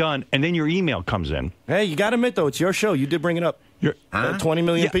thing done, and then your email comes in. Hey, you got to admit, though, it's your show. You did bring it up. 20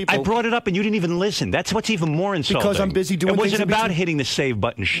 million people. I brought it up, and you didn't even listen. That's what's even more insulting. Because I'm busy doing It things wasn't in about business. hitting the save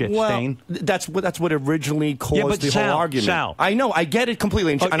button, shit Well, stain. that's what originally caused Yeah, but the Sal, whole argument. Sal. I know, I get it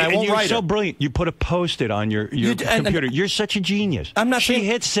completely, and I won't you're write so it. brilliant. You put a post-it on your computer. You're such a genius. I'm not She saying-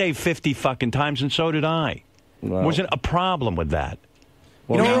 hit save 50 fucking times, and so did I. Well. Wasn't a problem with that.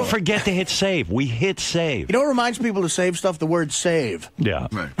 Well, You no. don't forget to hit save. We hit save. You know what reminds people to save stuff? The word save. Yeah.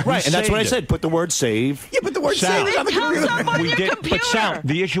 Right, and that's what I saved it. said. Put the word save. Yeah, but the word Sal. save is on the It comes computer. up on We your did, computer. but Sal,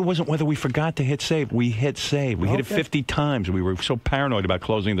 the issue wasn't whether we forgot to hit save. We hit save. We hit it Okay. 50 times. We were so paranoid about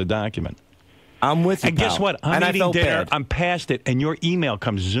closing the document. I'm with you, And guess pal. what? I'm and I eating felt dinner. bad. I'm past it, and your email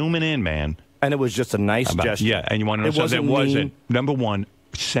comes zooming in, man. And it was just a nice gesture. Yeah, and you want to know It something? It wasn't wasn't. mean. Number one,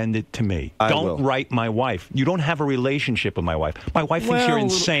 send it to me. I Don't will. write my wife. You don't have a relationship with my wife. My wife thinks you're Well,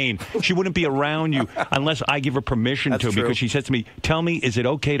 insane. She wouldn't be around you unless I give her permission That's to, true. because she says to me, tell me, is it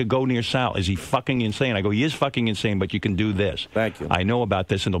okay to go near Sal? Is he fucking insane? I go, he is fucking insane, but you can do this. Thank you. I know about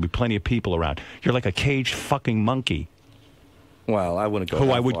this, and there'll be plenty of people around. You're like a caged fucking monkey Well, I wouldn't go who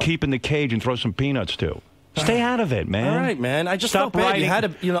that I would far. keep in the cage and throw some peanuts to. Stay out of it, man. All right, man. I just Stop felt bad. writing. You had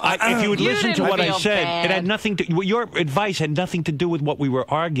to, you know, if you would You listen to didn't what I feel said, bad. it had nothing to. Your advice had nothing to do with what we were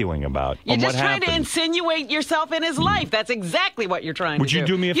arguing about. You're on just what trying to happened. insinuate yourself in his life. That's exactly what you're trying Would to do. you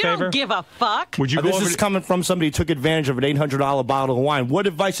do me a You favor? don't give a fuck. Would you go this over is to- coming from somebody who took advantage of an $800 bottle of wine. What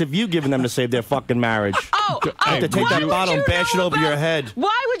advice have you given them to save their fucking marriage? Hey, to take why that would bottle you and bash it know over your about- head.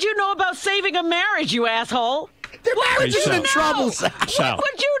 Why would you know about saving a marriage, you asshole? Their marriage is Sal. in trouble, Sal. Sal. What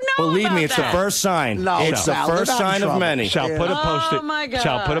would you know Believe about me, it's that? the first sign. No, it's Sal, the they're first not in sign of trouble. many. Sal, put a Oh, post-it. my God.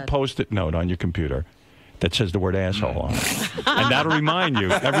 Sal, put a post-it note on your computer that says the word asshole on it, and that'll remind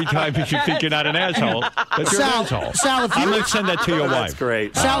you every time if you think you're not an asshole that you're an asshole. Sal, if I'm you going to send that to your That's wife.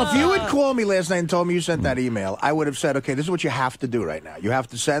 great. Sal, if you had called me last night and told me you sent that email, I would have said, okay, this is what you have to do right now. You have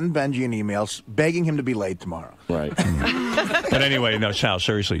to send Benji an email begging him to be late tomorrow. Right. But anyway, no, Sal,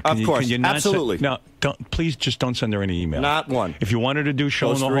 seriously. Of course, can you not absolutely. no, please just don't send her any email. Not one. If you want her to do show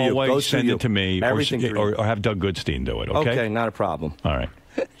Goes in the through you. hallway, Goes through send you. it to me, Everything through you. or have Doug Goodstein do it, okay? Okay, not a problem. All right.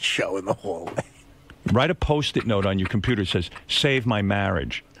 Show in the hallway. Write a post-it note on your computer that says, save my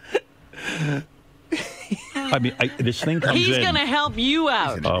marriage. I mean, this thing comes He's in. going to help you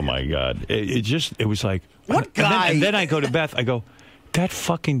out. Oh, my God. It was like... What and guy? And then I go to Beth, I go, that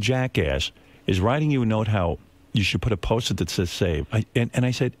fucking jackass is writing you a note how you should put a post-it that says save. And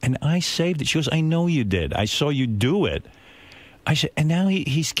I said, and I saved it. She goes, I know you did. I saw you do it. I said, and now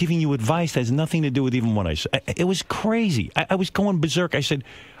he's giving you advice that has nothing to do with even what I said. It was crazy. I was going berserk. I said,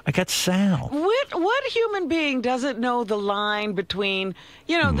 I got Sal. What human being doesn't know the line between,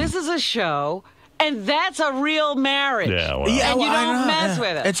 this is a show, and that's a real marriage. Yeah, well. Yeah, and you well, I don't know, mess yeah.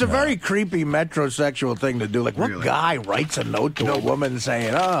 with it. It's a very creepy metrosexual thing to do. Like, what guy writes a note to a woman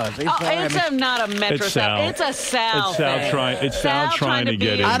saying, not a metro It's Sal. It's a Sal. It's Sal thing. trying- it's Sal trying to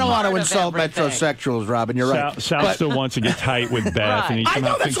get be in. I don't want part to of insult everything. metrosexuals, Robin. You're right. Sal But- still wants to get tight with Beth. Right. And he I know,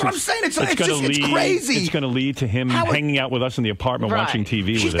 somehow that's thinks what I'm saying. It's gonna just- it's lead, crazy. It's going to lead to him How it- hanging out with us in the apartment Right. watching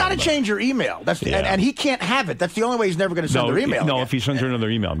TV She's with got to everybody. change her email. And he can't have it. That's the only way he's never going to send her email. No, again. if he sends her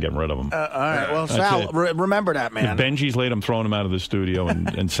another email, I'm getting rid of him. All right. Well, That's Sal, it. remember that, man. If Benji's late, I'm throwing him out of the studio,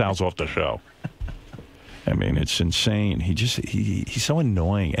 and Sal's off the show. I mean, it's insane. He's so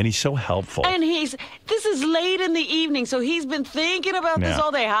annoying, and he's so helpful. And this is late in the evening, so he's been thinking about this Yeah.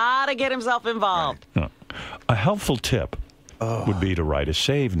 all day, how to get himself involved. A helpful tip would be to write a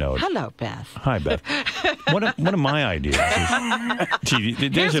save note. Hello, Beth. Hi, Beth. One of my ideas is,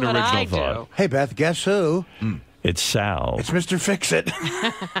 there's Here's an what original I thought. do. Hey, Beth, guess who? It's Sal. It's Mr. Fix-It.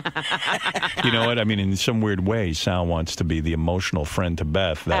 You know what? I mean, in some weird way, Sal wants to be the emotional friend to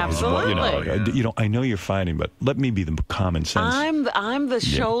Beth. That Absolutely. I know you're fighting, but let me be the common sense. I'm the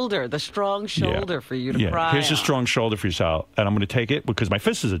shoulder, the strong shoulder for you to cry Here's a strong shoulder for you, Sal, and I'm going to take it because my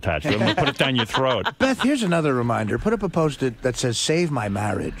fist is attached to it. I'm going to put it down your throat. Beth, here's another reminder. Put up a post-it that says, "Save my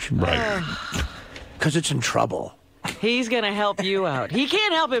marriage." Right. Because it's in trouble. He's going to help you out. He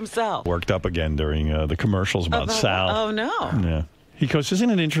can't help himself. Worked up again during the commercials about Sal. Oh, no. Yeah. He goes, isn't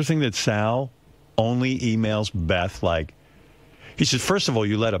it interesting that Sal only emails Beth like, he says, first of all,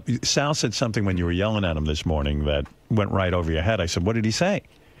 you let up. Sal said something when you were yelling at him this morning that went right over your head. I said, what did he say?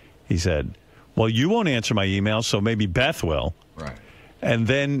 He said, well, you won't answer my emails, so maybe Beth will. Right. And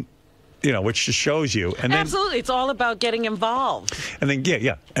then, which just shows you. And then, absolutely. It's all about getting involved. And then,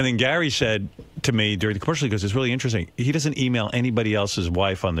 And then Gary said to me during the commercial, because it's really interesting, he doesn't email anybody else's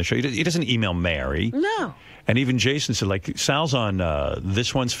wife on the show. He doesn't email Mary. No. And even Jason said, like, Sal's on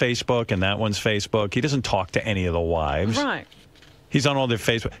this one's Facebook and that one's Facebook. He doesn't talk to any of the wives. Right. He's on all their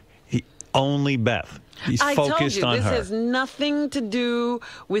Facebook. Only Beth. He's focused on her. This has nothing to do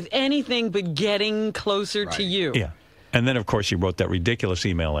with anything but getting closer to you. Yeah. And then, of course, he wrote that ridiculous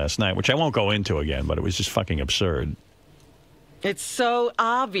email last night, which I won't go into again, but it was just fucking absurd. It's so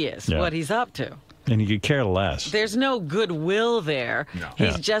obvious what he's up to. And he could care less. There's no goodwill there. No.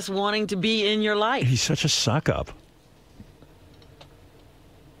 He's just wanting to be in your life. He's such a suck-up.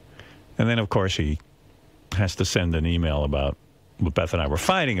 And then, of course, he has to send an email about what Beth and I were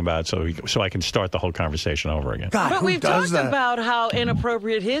fighting about so I can start the whole conversation over again. God, but we've talked about how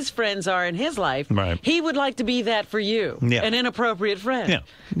inappropriate his friends are in his life. Right. He would like to be that for you, an inappropriate friend. Yeah.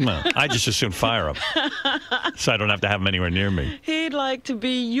 Well, I just as soon fire him so I don't have to have him anywhere near me. He'd like to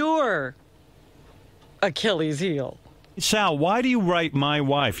be your Achilles heel. Sal, why do you write my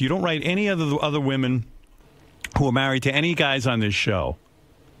wife? You don't write any other women who are married to any guys on this show.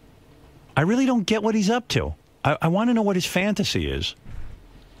 I really don't get what he's up to. I want to know what his fantasy is.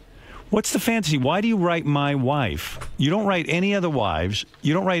 What's the fantasy? Why do you write my wife? You don't write any other wives.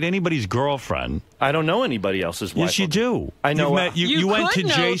 You don't write anybody's girlfriend. I don't know anybody else's wife. Yes, you do. I know. You went to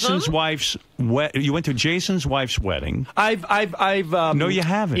Jason's wife's You went to Jason's wife's wedding. I've no, you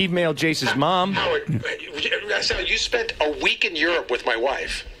haven't. Emailed Jason's mom. Howard, Sal, you spent a week in Europe with my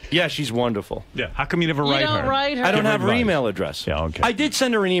wife. Yeah, she's wonderful. Yeah. How come you never write her? Write her? I don't have her email address. Yeah, okay. I did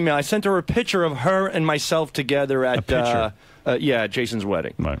send her an email. I sent her a picture of her and myself together at Jason's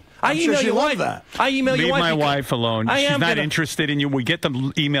wedding. Right. I email your wife. I email your wife. Leave my wife alone. She's not interested in you. We get the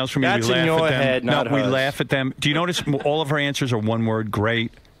emails from you. That's we laugh in your at them. head, not we hers. laugh at them. Do you notice all of her answers are one word?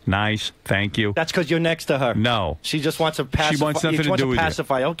 Great. Nice, thank you. That's because you're next to her. No. She just wants to pacify. She wants nothing to do with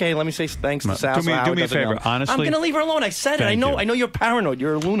pacify. You. Okay, let me say thanks to Sal. Do me a favor, honestly. I'm going to leave her alone. I said it. I know you're paranoid.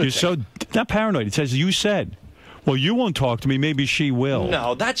 You're a lunatic. You're so not paranoid. It says you said. Well, you won't talk to me. Maybe she will.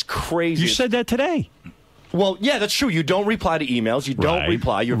 No, that's crazy. You said that today. Well, yeah, that's true. You don't reply to emails. You don't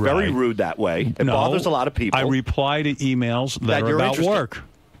reply. You're very rude that way. It bothers a lot of people. I reply to emails that are about work.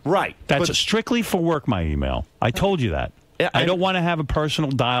 Right. That's strictly for work, my email. I told you that. I don't want to have a personal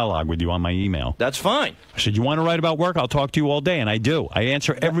dialogue with you on my email. That's fine. I said, you want to write about work? I'll talk to you all day, and I do. I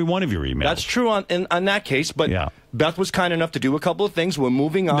answer every one of your emails. That's true on that case, but Beth was kind enough to do a couple of things. We're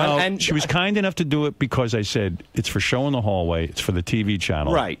moving on. No, and she was kind enough to do it because I said, it's for show in the hallway. It's for the TV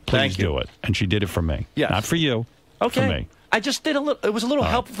channel. Right. Please do it. And she did it for me. Yes. Not for you. Okay. For me. I just did a little. It was a little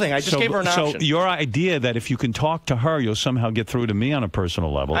helpful thing. I just gave her an option. So your idea that if you can talk to her, you'll somehow get through to me on a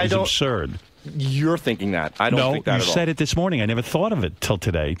personal level is absurd. You're thinking that. I don't think that at all. No, you said it this morning. I never thought of it till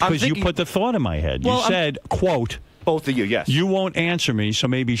today because you put the thought in my head. You said, quote, both of you, yes. You won't answer me, so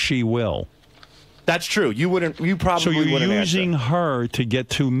maybe she will. That's true. You wouldn't. You probably wouldn't answer. So you're using her to get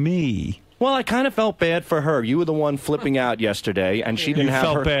to me. Well, I kind of felt bad for her. You were the one flipping out yesterday, and she didn't have her.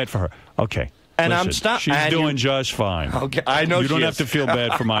 You felt bad for her. Okay. And listen, she's doing just fine. Okay, I know you don't have to feel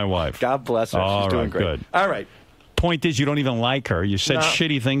bad for my wife. God bless her. All she's doing great. Good. All right. Point is, you don't even like her. You said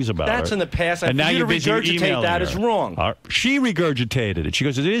shitty things about her. That's in the past. And now you're busy regurgitate that is wrong. She regurgitated it. She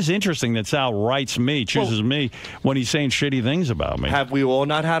goes, it is interesting that Sal writes me, chooses me, when he's saying shitty things about me. Have we all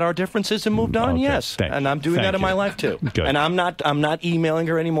not had our differences and moved on? Okay. Yes. And I'm doing that in my life, too. Good. And I'm not emailing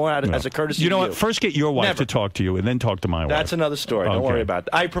her anymore as a courtesy You know to what? First get your wife to talk to you, and then talk to my wife. That's another story. Don't worry about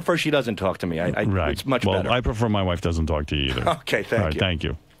that. I prefer she doesn't talk to me. It's much better. Well, I prefer my wife doesn't talk to you either. Okay, thank you. Thank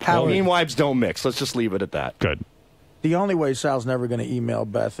you. Mean wives don't mix. Let's just leave it at that. Good. The only way Sal's never going to email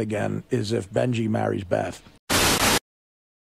Beth again is if Benji marries Beth.